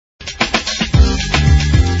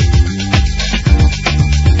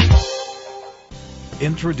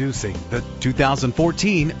Introducing the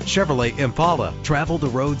 2014 Chevrolet Impala. Travel the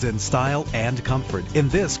roads in style and comfort in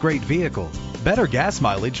this great vehicle. Better gas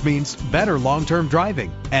mileage means better long-term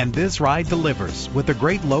driving, and this ride delivers with a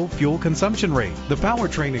great low fuel consumption rate. The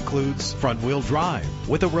powertrain includes front-wheel drive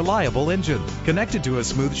with a reliable engine connected to a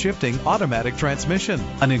smooth shifting automatic transmission.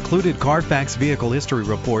 An included Carfax Vehicle History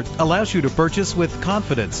Report allows you to purchase with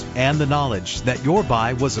confidence and the knowledge that your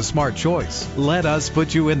buy was a smart choice. Let us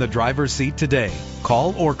put you in the driver's seat today.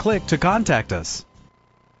 Call or click to contact us.